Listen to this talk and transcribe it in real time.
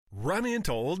Run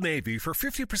into Old Navy for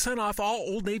 50% off all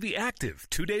Old Navy active.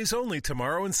 2 days only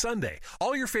tomorrow and Sunday.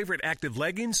 All your favorite active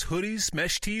leggings, hoodies,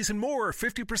 mesh tees, and more are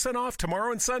 50% off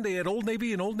tomorrow and Sunday at Old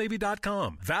Navy and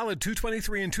OldNavy.com. Valid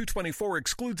 2/23 and 2/24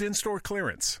 excludes in-store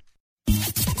clearance.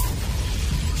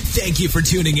 Thank you for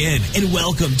tuning in, and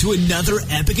welcome to another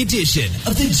epic edition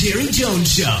of The Jerry Jones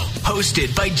Show,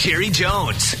 hosted by Jerry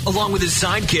Jones, along with his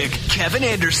sidekick, Kevin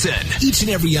Anderson. Each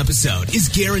and every episode is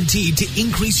guaranteed to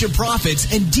increase your profits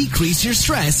and decrease your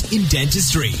stress in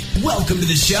dentistry. Welcome to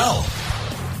the show.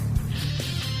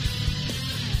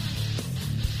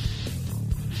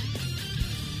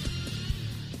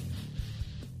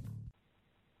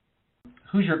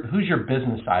 Who's your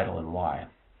business idol and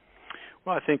why?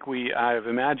 Well, I think I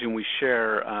imagine we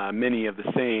share many of the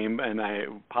same, and I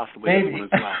possibly Maybe. this one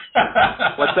as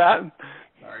well. What's that?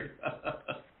 Sorry.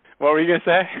 What were you going to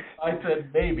say? I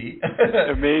said maybe.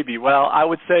 Maybe. Well, I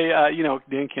would say,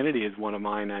 Dan Kennedy is one of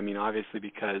mine. I mean, obviously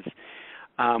because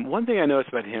one thing I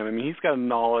noticed about him, he's got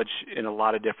knowledge in a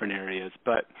lot of different areas,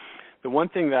 but the one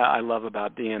thing that I love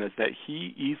about Dan is that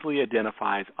he easily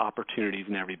identifies opportunities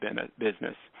in every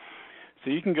business. So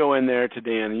you can go in there to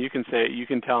Dan and you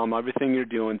can tell him everything you're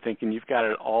doing, thinking you've got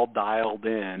it all dialed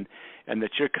in and that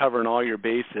you're covering all your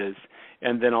bases,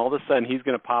 and then all of a sudden he's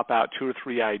going to pop out 2 or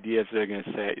 3 ideas that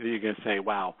you're going to say,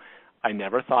 wow, I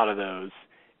never thought of those,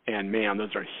 and man,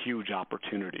 those are huge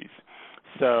opportunities.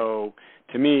 So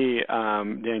to me,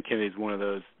 Dan Kennedy is one of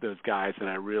those guys that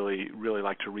I really, really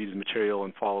like to read his material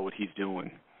and follow what he's doing.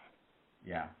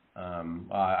 Yeah.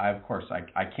 Of course,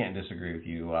 I can't disagree with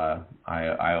you.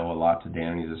 I owe a lot to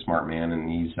Dan. He's a smart man, and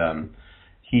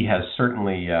he has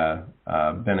certainly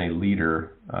been a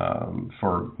leader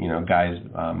for guys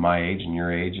my age and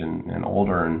your age and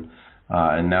older and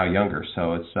now younger.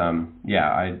 So it's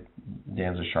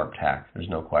Dan's a sharp tack. There's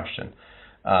no question.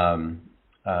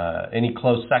 Any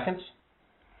close seconds?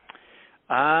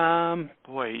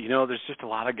 There's just a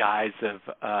lot of guys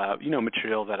of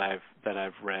material that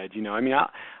I've read.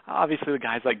 Obviously the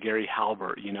guys like Gary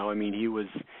Halbert.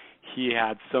 He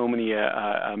had so many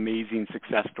amazing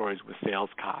success stories with sales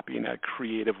copy and a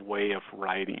creative way of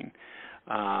writing.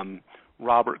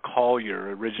 Robert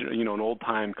Collier, an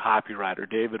old-time copywriter,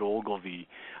 David Ogilvy.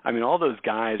 All those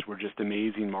guys were just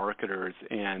amazing marketers,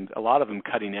 and a lot of them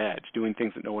cutting edge, doing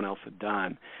things that no one else had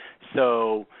done.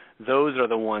 So those are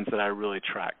the ones that I really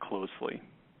track closely.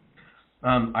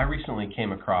 I recently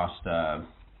came across a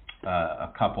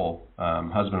couple,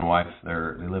 husband and wife. They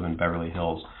live in Beverly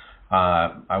Hills.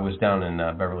 I was down in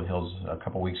Beverly Hills a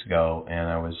couple weeks ago,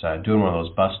 and I was doing one of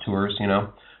those bus tours,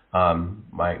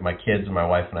 My kids and my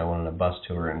wife and I went on a bus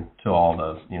tour and to all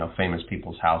the famous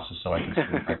people's houses, so I could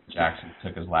see when Michael Jackson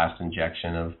took his last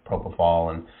injection of propofol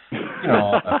and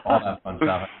all that fun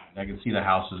stuff. I could see the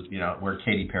houses where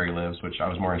Katy Perry lives, which I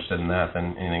was more interested in that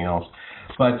than anything else.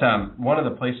 But one of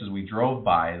the places we drove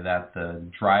by that the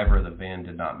driver of the van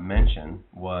did not mention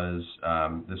was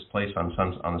this place on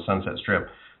the Sunset Strip,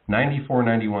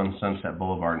 9491 Sunset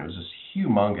Boulevard, and it was this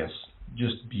humongous,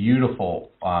 just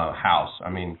beautiful house.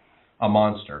 A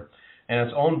monster. And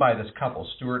it's owned by this couple,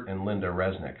 Stuart and Linda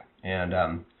Resnick. And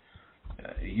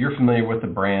you're familiar with the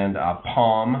brand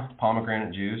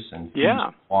pomegranate juice and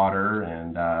water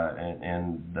and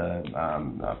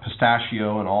the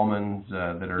pistachio and almonds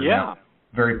that are now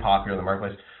very popular in the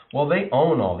marketplace. Well, they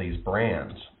own all these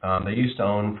brands. They used to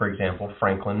own, for example,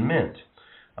 Franklin Mint,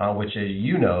 which, as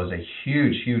you know, is a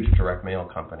huge, huge direct mail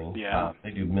company. Yeah. They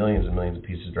do millions and millions of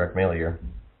pieces of direct mail a year.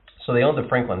 So they own the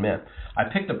Franklin Mint. I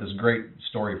picked up this great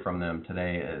story from them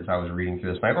today as I was reading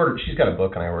through this. And she's got a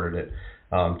book, and I ordered it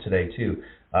today too.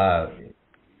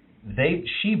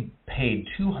 She paid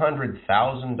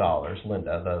 $200,000.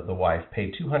 Linda, the wife,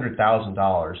 paid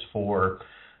 $200,000 for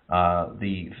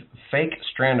the fake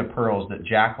strand of pearls that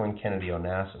Jacqueline Kennedy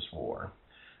Onassis wore.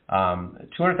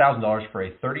 $200,000 for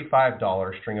a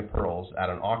 $35 string of pearls at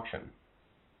an auction.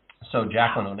 So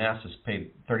Jacqueline Onassis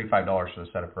paid $35 for the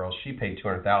set of pearls. She paid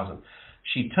 $200,000.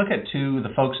 She took it to the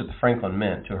folks at the Franklin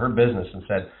Mint, to her business, and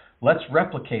said, "Let's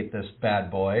replicate this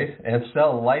bad boy and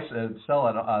sell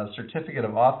a certificate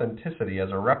of authenticity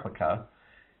as a replica."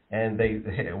 And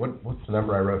what's the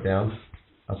number I wrote down?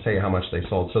 I'll tell you how much they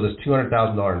sold. So this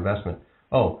 $200,000 investment.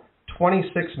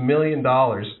 $26 million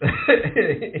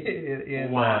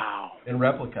in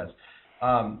replicas.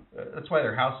 That's why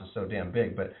their house is so damn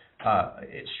big. But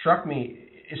it struck me,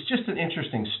 it's just an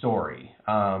interesting story.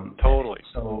 Totally.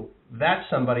 So that's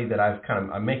somebody that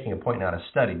I'm making a point now to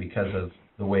study because of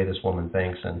the way this woman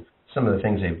thinks and some of the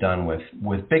things they've done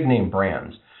with big name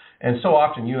brands. And so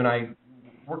often you and I,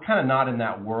 we're kind of not in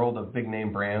that world of big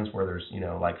name brands where there's,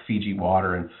 like Fiji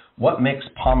water, and what makes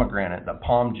pomegranate, the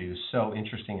palm juice, so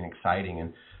interesting and exciting.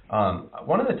 And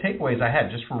one of the takeaways I had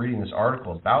just from reading this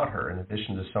article about her, in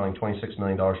addition to selling $26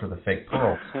 million worth of fake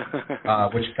pearls,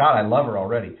 which, God, I love her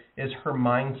already, is her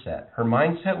mindset. Her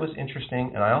mindset was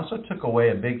interesting, and I also took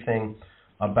away a big thing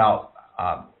about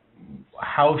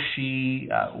how she,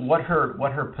 what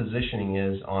her positioning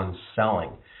is on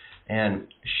selling. And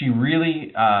she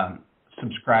really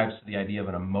subscribes to the idea of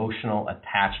an emotional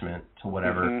attachment to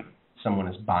whatever someone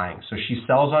is buying. So she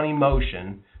sells on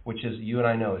emotion, which is, you and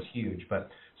I know, is huge. But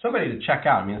somebody to check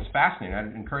out. I mean, it's fascinating.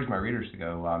 I'd encourage my readers to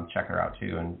go check her out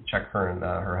too, and check her and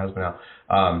her husband out.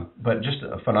 But just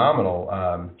a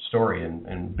phenomenal story,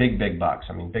 and big bucks.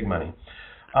 I mean, big money.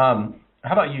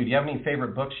 How about you? Do you have any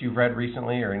favorite books you've read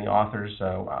recently, or any authors?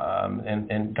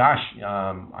 And gosh,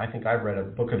 I think I've read a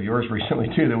book of yours recently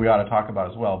too that we ought to talk about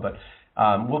as well. But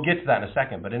we'll get to that in a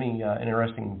second. But any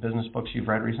interesting business books you've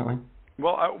read recently?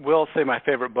 Well, I will say my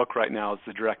favorite book right now is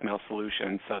The Direct Mail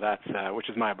Solution, so that's which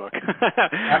is my book.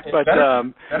 But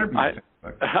better be a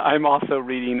book. I'm also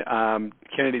reading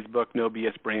Kennedy's book, No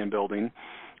BS Brand Building.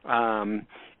 And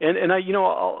I,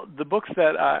 the books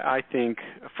that I think,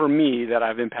 for me, that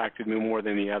have impacted me more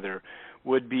than the other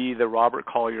would be the Robert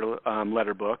Collier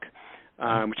letter book,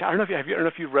 which I don't know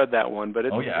if you've read that one, but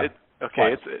it's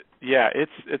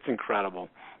it's incredible.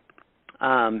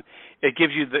 It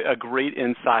gives you a great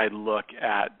inside look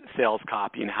at sales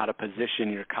copy and how to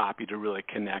position your copy to really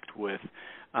connect with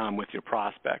your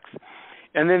prospects.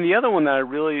 And then the other one that I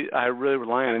really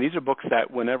rely on, and these are books that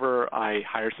whenever I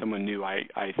hire someone new, I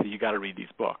say, you got to read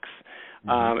these books,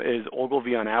 is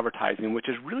Ogilvy on Advertising, which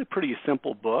is really pretty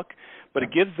simple book, but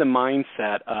it gives the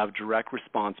mindset of direct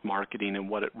response marketing and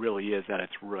what it really is at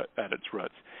its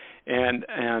roots. And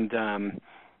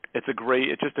it's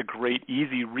just a great,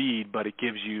 easy read, but it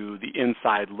gives you the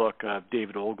inside look of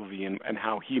David Ogilvy and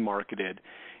how he marketed.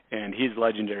 And he's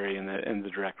legendary in the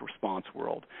direct response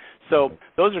world. So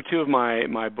those are two of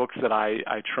my books that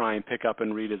I try and pick up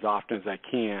and read as often as I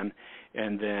can.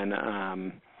 And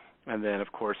then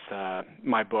of course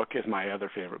my book is my other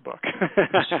favorite book.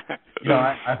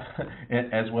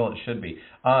 As well it should be.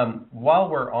 While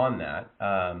we're on that,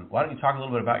 why don't you talk a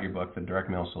little bit about your book, The Direct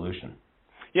Mail Solution?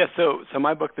 Yeah, so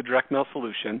my book, The Direct Mail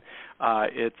Solution,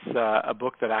 it's a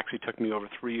book that actually took me over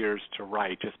 3 years to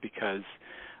write, just because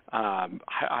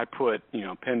I put,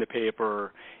 pen to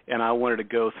paper, and I wanted to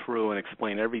go through and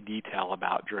explain every detail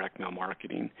about direct mail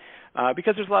marketing.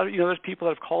 Because there's a lot of, there's people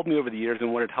that have called me over the years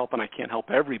and wanted help, and I can't help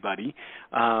everybody.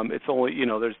 It's only,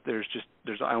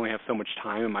 I only have so much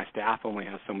time, and my staff only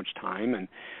has so much time. And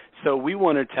so I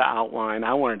wanted to outline,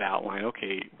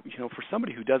 okay, for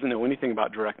somebody who doesn't know anything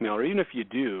about direct mail, or even if you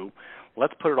do,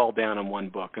 let's put it all down in one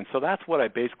book. And so that's what I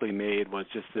basically made, was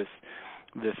just this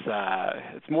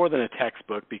it's more than a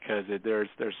textbook, because there's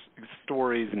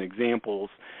stories and examples,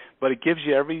 but it gives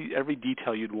you every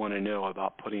detail you'd want to know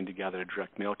about putting together a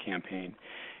direct mail campaign.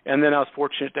 And then I was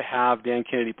fortunate to have Dan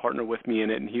Kennedy partner with me in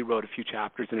it, and he wrote a few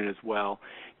chapters in it as well,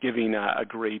 giving a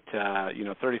great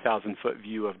 30,000-foot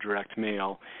view of direct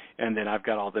mail. And then I've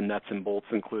got all the nuts and bolts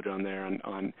included on there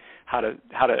on how to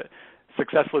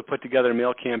successfully put together a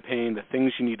mail campaign, the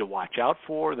things you need to watch out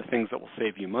for, the things that will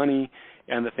save you money,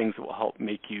 and the things that will help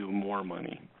make you more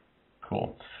money.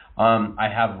 Cool. I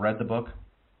have read the book.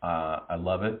 I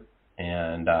love it,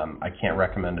 and I can't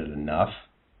recommend it enough.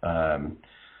 And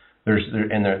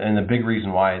the big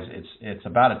reason why is it's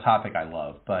about a topic I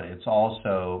love, but it's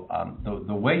also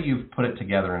the way you've put it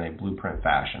together in a blueprint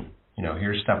fashion.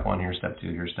 Here's step 1, here's step 2,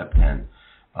 here's step 10,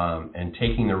 and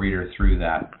taking the reader through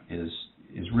that is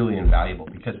really invaluable,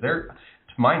 because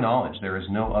to my knowledge, there is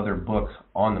no other book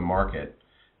on the market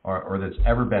or that's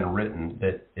ever been written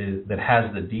that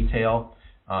has the detail,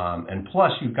 and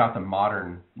plus you've got the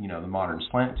modern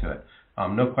slant to it.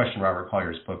 No question, Robert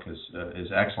Collier's book is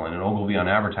excellent, and Ogilvy on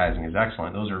Advertising is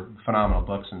excellent. Those are phenomenal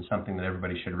books and something that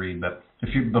everybody should read. But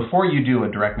before you do a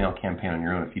direct mail campaign on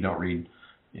your own, if you don't read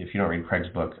Craig's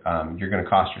book, you're going to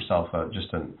cost yourself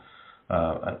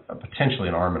potentially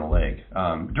an arm and a leg.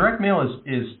 Direct mail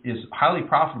is highly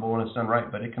profitable when it's done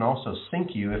right, but it can also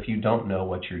sink you if you don't know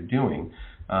what you're doing,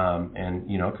 and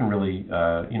it can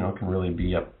really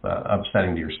be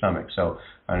upsetting to your stomach. So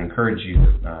I encourage you,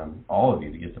 all of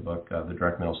you, to get the book, The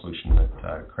Direct Mail Solution,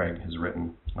 that Craig has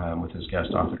written with his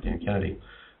guest author Dan Kennedy.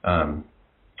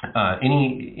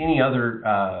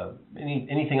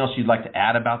 Anything else you'd like to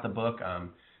add about the book?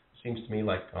 Seems to me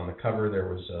like on the cover there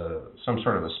was some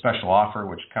sort of a special offer,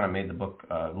 which kind of made the book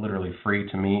literally free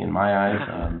to me in my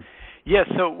eyes. Yeah,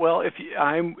 so, well, if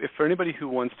for anybody who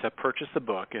wants to purchase the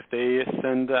book, if they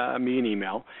send me an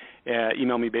email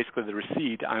me basically the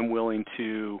receipt, I'm willing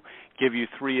to give you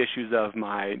 3 issues of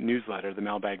my newsletter, the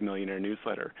Mailbag Millionaire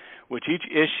newsletter, which each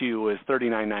issue is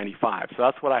 $39.95. So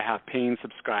that's what I have paying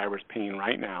subscribers paying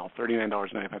right now,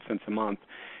 $39.95 a month.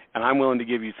 And I'm willing to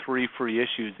give you 3 free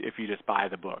issues if you just buy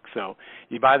the book. So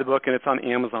you buy the book, and it's on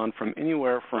Amazon from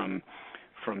anywhere from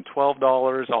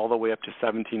 $12 all the way up to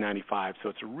 $17.95. So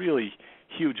it's a really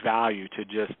huge value to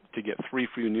get 3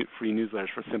 free newsletters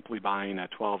for simply buying a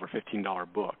 $12 or $15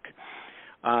 book.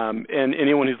 And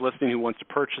anyone who's listening who wants to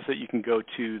purchase it, you can go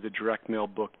to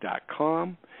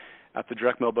thedirectmailbook.com. At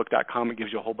thedirectmailbook.com, it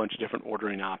gives you a whole bunch of different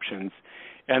ordering options.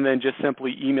 And then just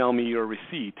simply email me your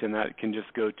receipt, and that can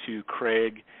just go to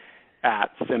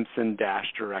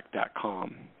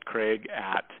Craig@Simpson-Direct.com.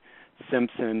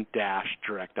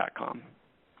 Craig@Simpson-Direct.com.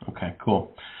 Okay,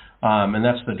 cool. And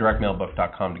that's the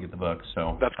directmailbook.com to get the book.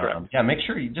 So that's correct. Yeah, make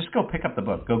sure you just go pick up the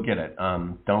book. Go get it.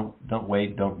 Don't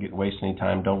wait. Don't waste any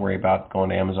time. Don't worry about going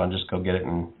to Amazon. Just go get it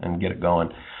and get it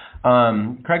going.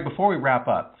 Craig, before we wrap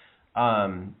up,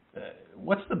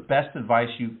 what's the best advice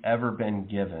you've ever been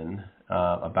given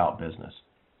about business?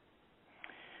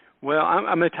 Well,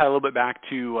 I'm going to tie a little bit back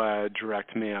to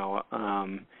direct mail.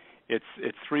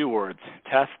 It's 3 words: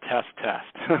 test, test,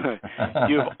 test.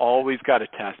 You've always got to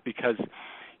test, because,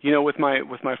 with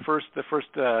the first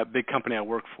big company I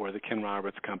worked for, the Ken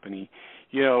Roberts Company,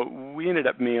 we ended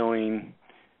up mailing,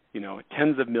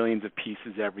 tens of millions of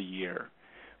pieces every year.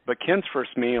 But Ken's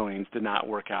first mailings did not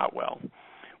work out well.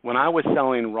 When I was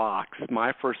selling rocks,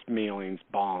 my first mailings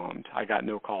bombed. I got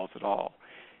no calls at all.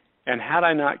 And had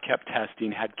I not kept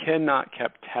testing, had Ken not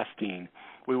kept testing,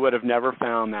 we would have never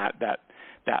found that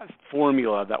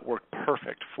formula that worked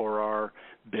perfect for our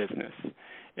business.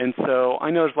 And so I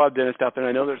know there's a lot of dentists out there,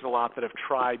 and I know there's a lot that have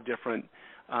tried different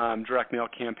direct mail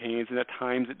campaigns, and at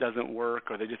times it doesn't work,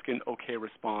 or they just get an okay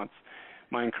response.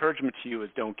 My encouragement to you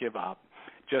is don't give up.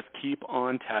 Just keep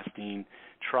on testing.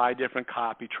 Try different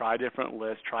copy, try different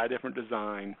lists, try different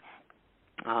design.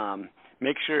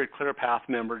 Make sure you're a ClearPath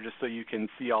member just so you can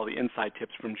see all the inside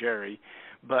tips from Jerry.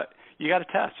 But you got to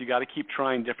test. You got to keep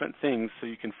trying different things so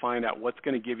you can find out what's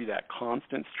going to give you that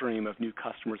constant stream of new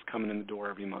customers coming in the door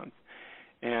every month.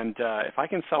 And if I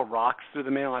can sell rocks through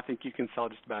the mail, I think you can sell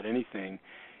just about anything,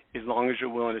 as long as you're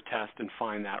willing to test and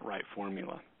find that right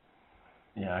formula.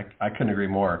 Yeah, I couldn't agree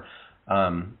more.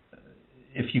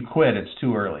 If you quit, it's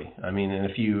too early. I mean, and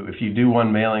if you do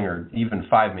one mailing or even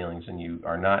 5 mailings and you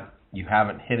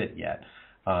haven't hit it yet,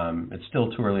 it's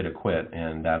still too early to quit.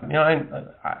 And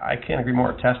I can't agree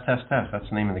more. Test, test, test. That's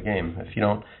the name of the game. If you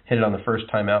don't hit it on the first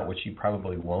time out, which you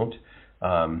probably won't,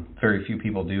 very few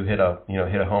people do hit a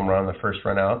home run on the first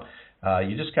run out.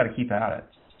 You just got to keep at it.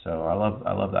 So I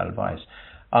love that advice.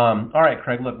 All right,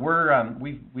 Craig. Look,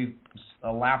 we've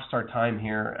elapsed our time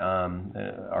here.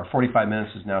 Our 45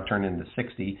 minutes is now turned into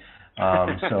 60.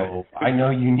 So I know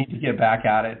you need to get back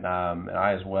at it, and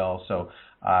I as well. So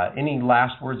any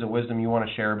last words of wisdom you want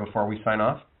to share before we sign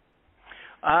off?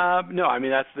 No, I mean,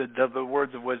 that's the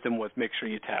words of wisdom was make sure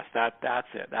you test. That's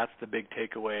it. That's the big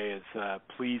takeaway is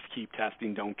please keep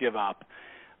testing. Don't give up.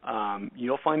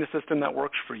 You'll find a system that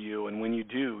works for you, and when you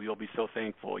do, you'll be so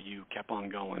thankful you kept on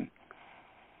going.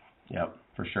 Yep,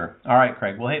 for sure. All right,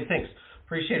 Craig. Well, hey, thanks.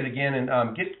 Appreciate it again.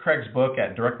 And get Craig's book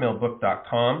at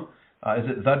directmailbook.com. Is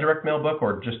it The Direct Mail Book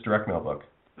or just Direct Mail Book?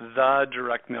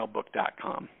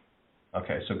 TheDirectMailBook.com.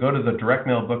 Okay, so go to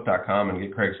thedirectmailbook.com and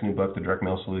get Craig's new book, The Direct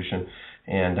Mail Solution,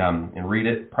 and read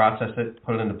it, process it,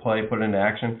 put it into play, put it into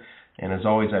action. And as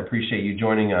always, I appreciate you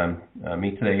joining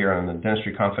me today here on the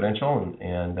Dentistry Confidential.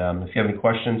 And if you have any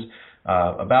questions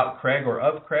about Craig or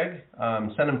of Craig,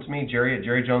 send them to me, Jerry at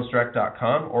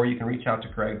jerryjonesdirect.com, or you can reach out to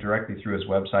Craig directly through his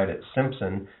website at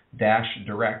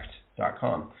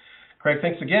simpson-direct.com. Craig,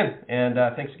 thanks again, and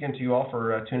thanks again to you all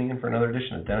for tuning in for another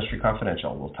edition of Dentistry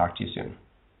Confidential. We'll talk to you soon.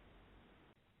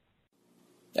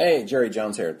 Hey, Jerry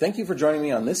Jones here. Thank you for joining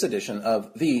me on this edition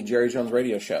of The Jerry Jones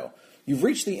Radio Show. You've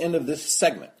reached the end of this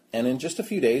segment, and in just a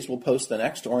few days, we'll post the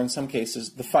next, or in some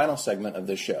cases, the final segment of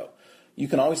this show. You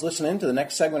can always listen in to the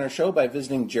next segment or show by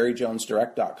visiting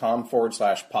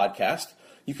jerryjonesdirect.com/podcast.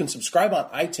 You can subscribe on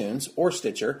iTunes or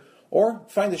Stitcher, or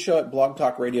find the show at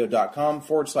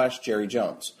blogtalkradio.com/Jerry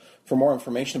Jones. For more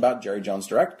information about Jerry Jones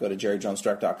Direct, go to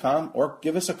jerryjonesdirect.com or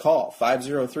give us a call,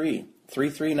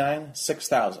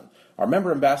 503-339-6000. Our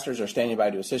member ambassadors are standing by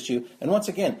to assist you. And once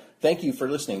again, thank you for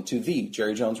listening to The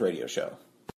Jerry Jones Radio Show.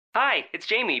 Hi, it's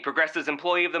Jamie, Progressive's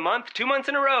Employee of the Month, 2 months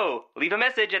in a row. Leave a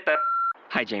message at the...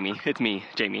 Hi, Jamie. It's me,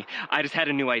 Jamie. I just had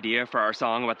a new idea for our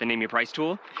song about the Name Your Price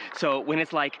tool. So when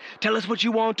it's like, tell us what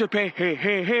you want to pay, hey,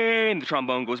 hey, hey, and the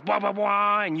trombone goes, blah, blah,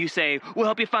 blah, and you say, we'll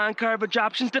help you find coverage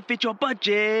options to fit your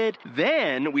budget.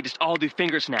 Then we just all do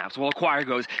finger snaps while a choir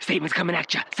goes, statements coming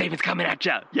at ya, statements coming at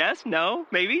ya. Yes? No?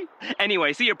 Maybe?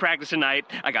 Anyway, see you at practice tonight.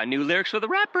 I got new lyrics for the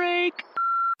rap break.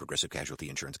 Progressive Casualty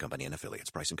Insurance Company and Affiliates.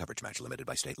 Price and coverage match limited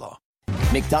by state law.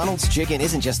 McDonald's chicken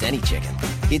isn't just any chicken.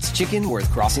 It's chicken worth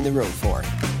crossing the road for.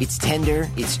 It's tender,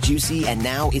 it's juicy, and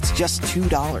now it's just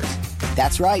 $2.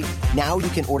 That's right. Now you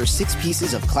can order 6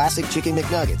 pieces of classic chicken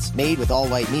McNuggets made with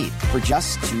all-white meat for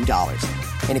just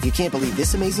 $2. And if you can't believe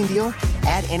this amazing deal,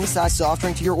 add any size soft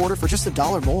drink to your order for just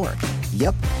 $1 more.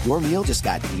 Yep, your meal just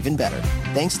got even better.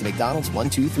 Thanks to McDonald's $1,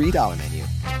 $2, $3 menu.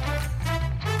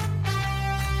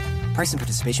 Price and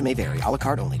participation may vary. A la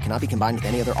carte only. Cannot be combined with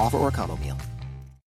any other offer or combo meal.